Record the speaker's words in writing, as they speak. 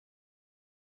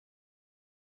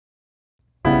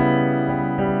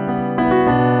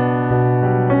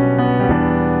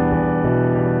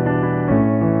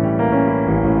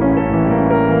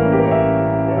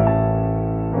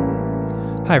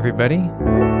Hi everybody,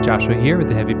 Joshua here with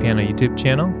the Heavy Piano YouTube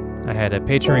channel. I had a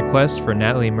patron request for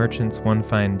Natalie Merchant's One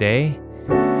Fine Day,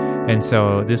 and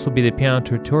so this will be the piano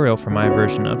tutorial for my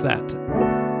version of that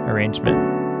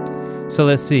arrangement. So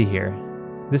let's see here.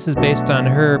 This is based on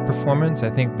her performance. I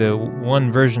think the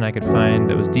one version I could find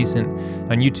that was decent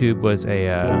on YouTube was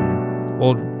a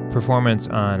old performance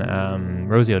on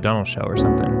Rosie O'Donnell's show or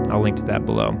something. I'll link to that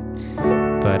below.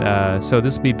 But so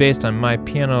this will be based on my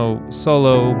piano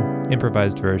solo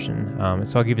improvised version.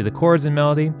 So I'll give you the chords and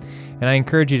melody, and I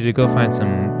encourage you to go find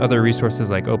some other resources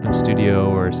like Open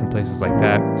Studio or some places like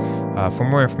that for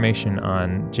more information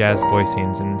on jazz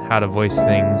voicings and how to voice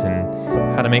things and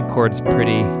how to make chords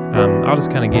pretty. I'll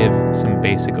just kind of give some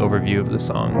basic overview of the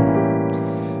song.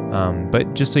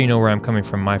 But just so you know where I'm coming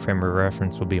from, my frame of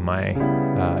reference will be my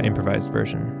improvised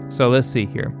version. So let's see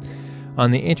here.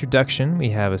 On the introduction, we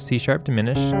have a C sharp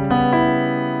diminished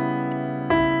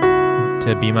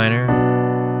to B minor,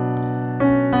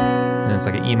 and it's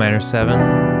like an E minor 7,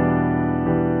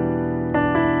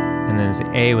 and then it's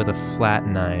an A with a flat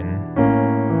 9.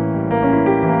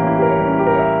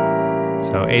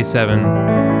 So A7,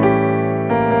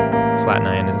 flat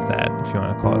 9 is that, if you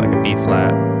want to call it like a B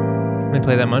flat. Let me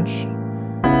play that much.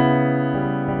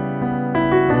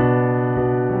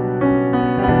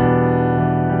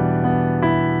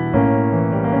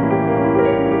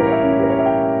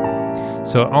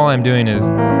 So all I'm doing is,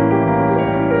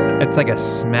 it's like a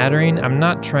smattering. I'm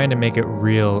not trying to make it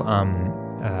real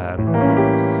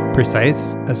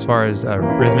precise as far as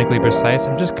rhythmically precise.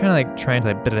 I'm just kind of like trying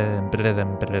to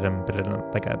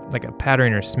like a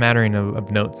pattern or smattering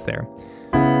of notes there.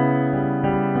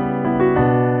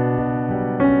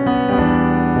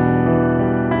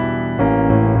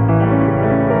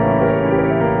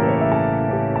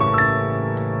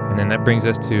 And then that brings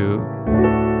us to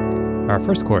our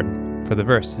first chord for the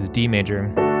verse is D major.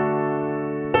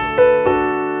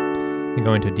 You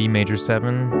go into D major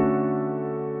 7,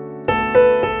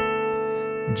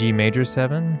 G major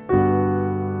 7,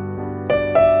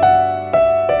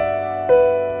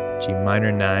 G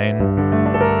minor 9,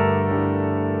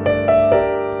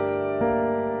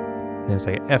 and there's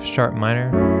like an F sharp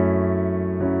minor,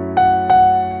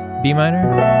 B minor,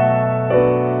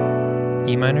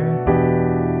 E minor,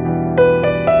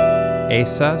 A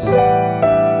sus,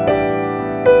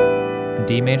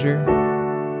 D major,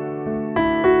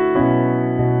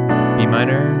 B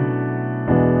minor,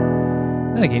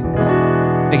 like an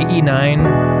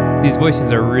E9. These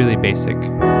voicings are really basic.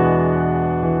 Then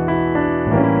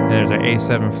there's our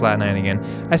A7 flat 9 again.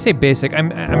 I say basic.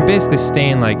 I'm basically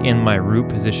staying like in my root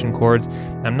position chords.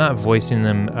 I'm not voicing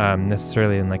them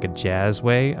necessarily in like a jazz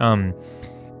way. And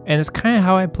it's kind of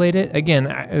how I played it. Again,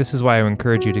 this is why I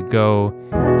encourage you to go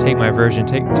take my version,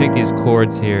 take these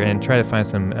chords here, and try to find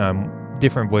some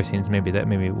different voicings maybe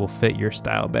will fit your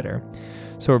style better.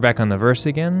 So we're back on the verse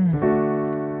again.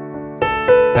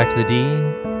 Back to the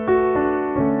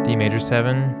D major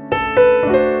 7.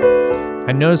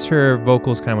 I noticed her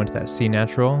vocals kind of went to that C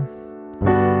natural,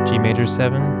 G major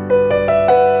 7.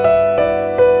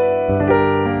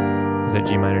 Is that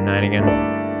G minor 9 again?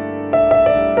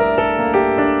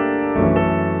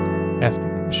 F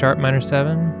sharp minor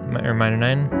 7, or minor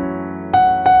 9,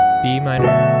 B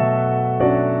minor,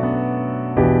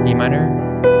 E minor,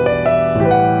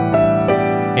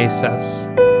 A sus.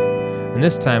 And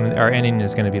this time our ending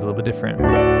is going to be a little bit different.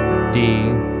 D,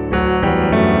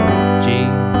 G,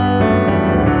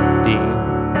 D.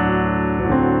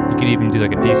 You could even do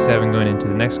like a D7 going into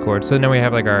the next chord. So now we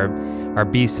have like our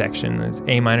B section. It's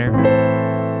A minor.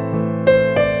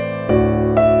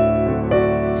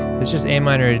 It's just A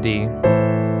minor to D.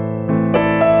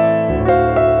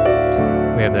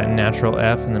 We have that natural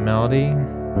F in the melody.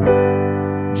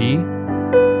 G.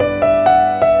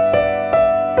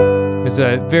 It's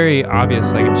a very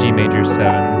obvious like a G major 7.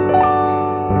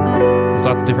 There's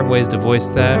lots of different ways to voice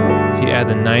that. If you add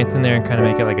the 9th in there and kind of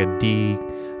make it like a D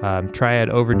triad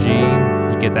over G,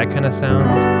 you get that kind of sound.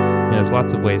 There's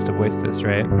lots of ways to voice this,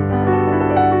 right?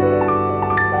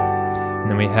 And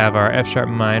then we have our F sharp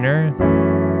minor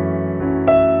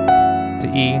to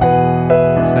E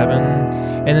 7,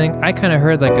 and then I kind of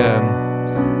heard like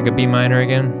a B minor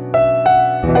again.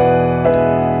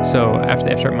 So after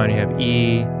the F sharp minor, you have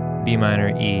E, B minor,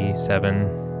 E, 7.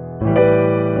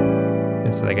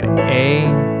 It's like an A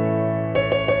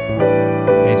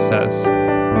sus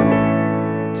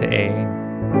to A.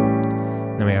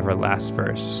 And then we have our last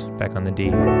verse back on the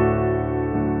D.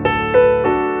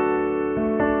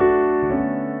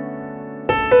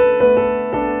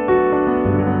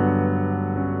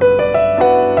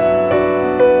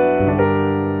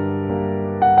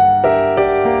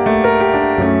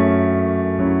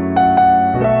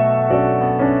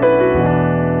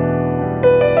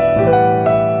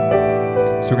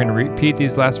 So we're going to repeat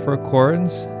these last 4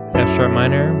 chords, F sharp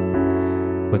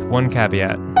minor, with one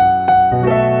caveat.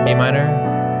 B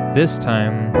minor, this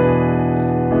time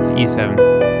it's E7.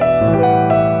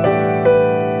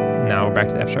 Now we're back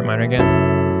to the F sharp minor again.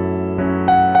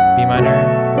 B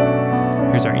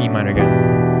minor, here's our E minor again.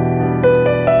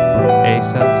 A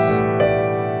sus.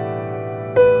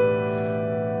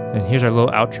 And here's our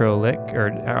little outro lick,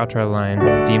 or our outro line.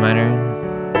 D minor,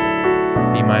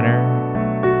 B minor,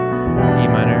 E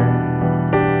minor.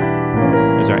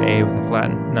 There's our A with a flat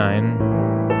 9.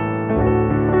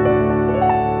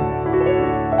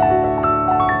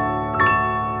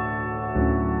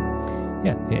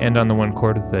 Yeah, you end on the 1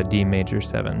 chord with the D major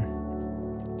 7.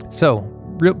 So,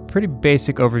 pretty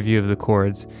basic overview of the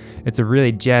chords. It's a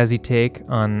really jazzy take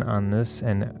on this,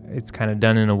 and it's kind of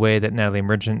done in a way that Natalie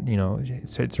Merchant,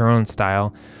 it's her own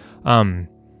style.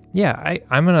 Yeah,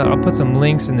 I'll put some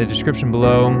links in the description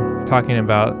below talking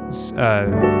about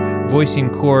voicing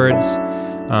chords.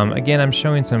 Again, I'm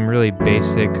showing some really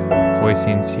basic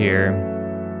voicings here.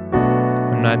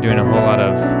 I'm not doing a whole lot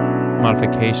of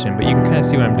modification, but you can kind of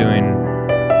see what I'm doing.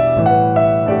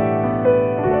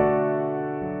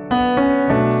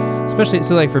 Especially,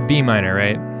 so like for B minor,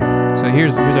 right? So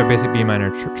here's our basic B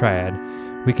minor triad.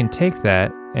 We can take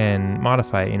that and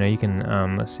modify it. You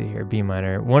can, let's see here, B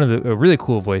minor. A really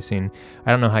cool voicing.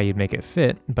 I don't know how you'd make it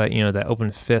fit, but that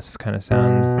open fifths kind of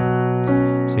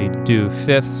sound. So you do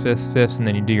fifths, and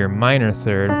then you do your minor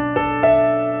third.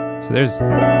 So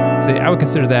I would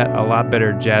consider that a lot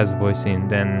better jazz voicing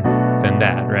than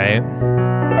that, right?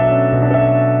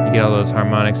 You get all those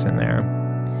harmonics in there.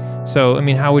 So, I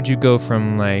mean, how would you go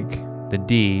from like the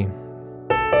D?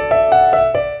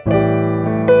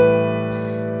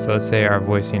 So let's say our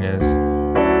voicing is,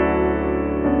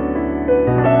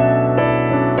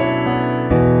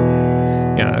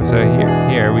 so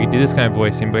here we do this kind of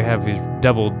voicing, but we have these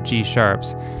double G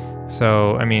sharps.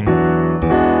 So, I mean,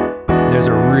 there's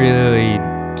a really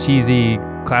cheesy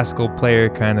classical player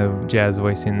kind of jazz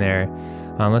voicing there.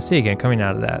 Let's see again, coming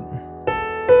out of that.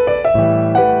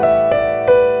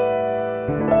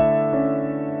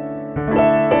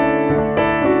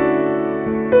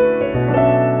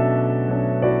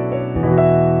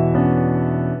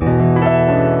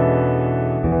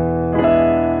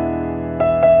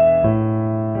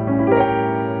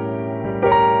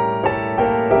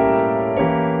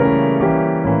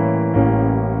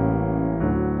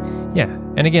 Yeah,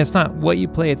 and again, it's not what you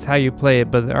play, it's how you play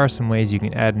it, but there are some ways you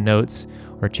can add notes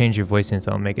or change your voicing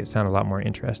so it'll make it sound a lot more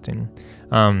interesting.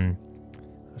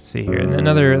 Let's see here, and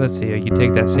let's see, you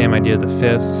take that same idea of the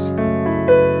fifths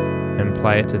and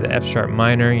apply it to the F sharp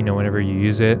minor, whenever you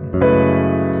use it,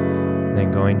 and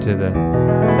then going to the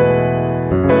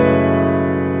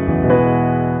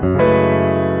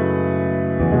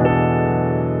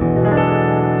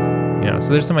so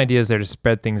there's some ideas there to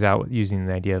spread things out using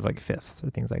the idea of like fifths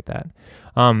or things like that.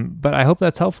 But I hope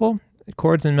that's helpful.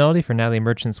 Chords and melody for Natalie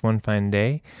Merchant's One Fine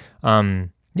Day.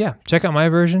 Yeah, check out my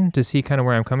version to see kind of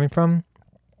where I'm coming from.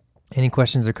 Any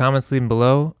questions or comments, leave them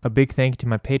below. A big thank you to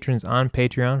my patrons on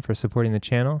Patreon for supporting the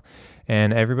channel.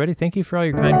 And everybody, thank you for all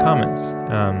your kind comments.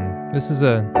 This is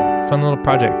a fun little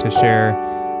project to share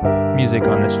music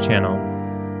on this channel.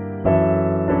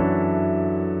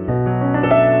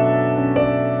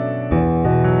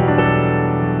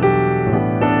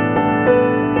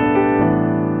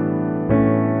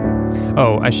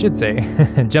 Oh, I should say,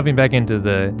 jumping back into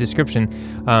the description,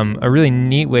 a really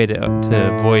neat way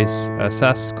to voice a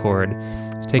sus chord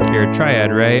is take your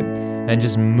triad, right, and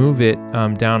just move it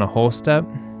down a whole step.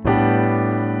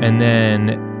 And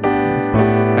then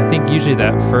I think usually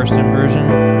that first inversion,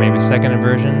 or maybe second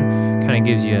inversion, kind of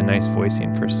gives you a nice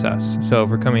voicing for sus. So if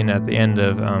we're coming at the end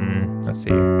of, let's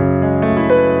see.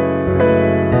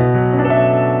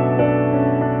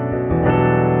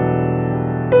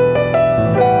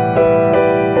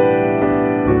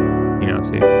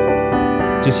 See,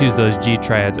 just use those G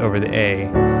triads over the A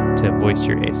to voice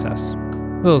your A sus.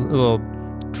 A little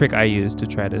trick I use to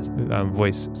try to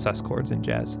voice sus chords in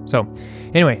jazz. So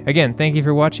anyway, again, thank you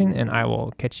for watching, and I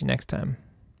will catch you next time.